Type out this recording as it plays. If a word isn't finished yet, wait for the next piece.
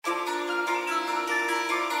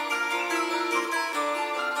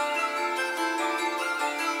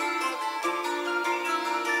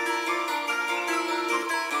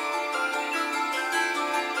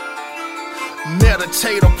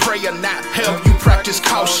meditate or pray or not, help you practice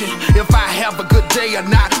caution. If I have a good day or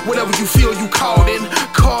not, whatever you feel you called in.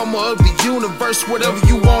 Karma of the universe, whatever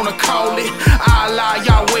you wanna call it. Allah,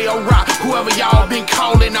 Yahweh, or Ra, whoever y'all been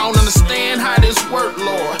calling. I don't understand how this work,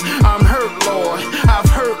 Lord. I'm hurt, Lord. I've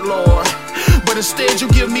hurt, Lord. But instead you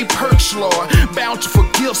give me perks, Lord. Bountiful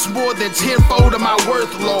gifts more than tenfold of my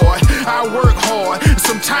worth, Lord. I work hard,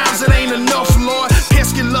 sometimes it ain't enough, Lord.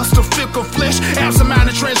 Pesky lust of fickle flesh,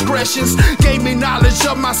 absent-minded transgressions. Gave me knowledge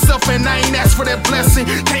of myself and I ain't asked for that blessing.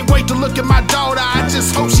 Can't wait to look at my daughter, I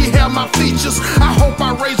just hope she have my features. I hope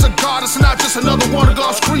I raise a goddess, not just another one of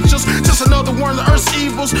God's creatures. Just another one of the earth's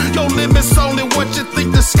evils. Your limit's only what you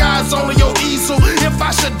think, the sky's only your easel. If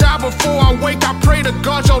I should die before I wake, I pray to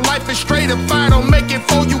God your life is straight. If I don't make it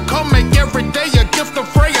for you, come make every day a gift of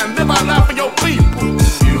prayer and live out loud for your people.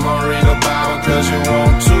 You gon' read the Bible cause you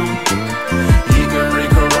want to. You can read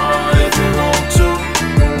Quran if you want to.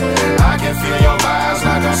 I can feel your vibes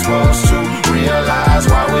like I'm supposed to. Realize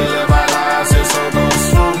why we live our lives, it's so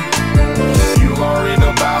boastful. You gon' read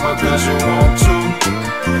the Bible cause you want to.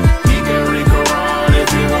 You can read Quran if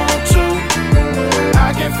you want to.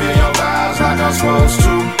 I can feel your vibes like I'm supposed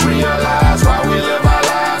to. Realize why we live our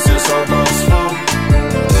lives, it's so boastful.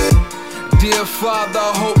 Dear Father,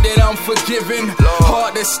 hope that I'm forgiven.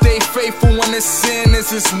 Hard to stay faithful when the sin is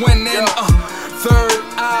winning. Third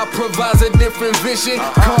eye provides a different vision.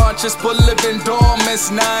 Conscious but living dormant's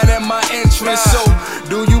not at my entrance. So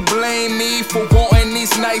do you blame me for wanting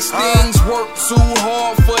these nice things? Work too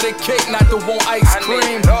hard for the cake, not to want ice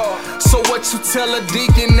cream. So what you tell a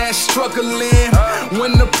deacon that's struggling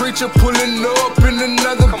when the preacher pulling up in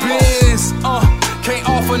another biz? Can't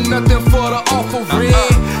offer nothing for the offering.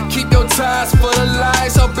 Keep your ties for the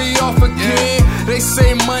lies, I'll be off again. They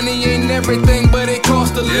say money ain't everything, but it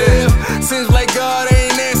costs to live. Seems like God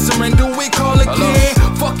ain't answering, do we call again?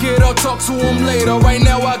 Fuck it, I'll talk to him later. Right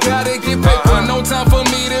now I gotta get paper, no time for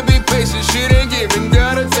me to be patient. Shit ain't giving,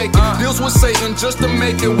 gotta take it. Deals with Satan just to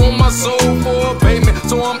make it. Want my soul for a payment,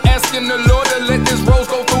 so I'm asking the Lord to let this rose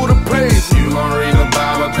go through the page. You gon' read the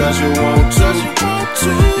Bible cause you want to.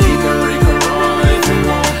 You can read Quran if you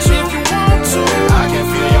want to. I can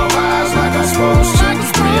feel your vibes like I'm supposed to.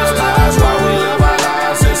 Realize why we live our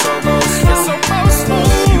lives, it's so boastful.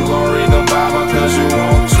 You gon' read the Bible cause you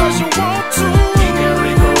want to. You can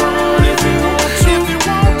read Quran if you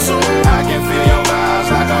want to. I can feel your vibes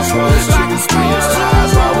like I'm supposed to.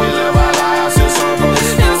 Realize why we live our lives, it's so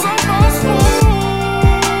boastful.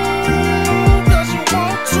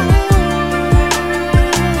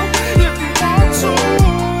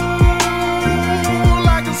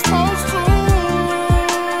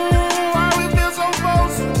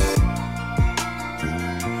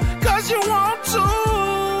 Cause you want to,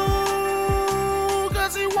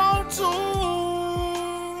 cause you want to,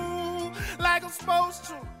 like I'm supposed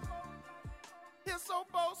to. It's so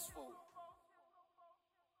boastful.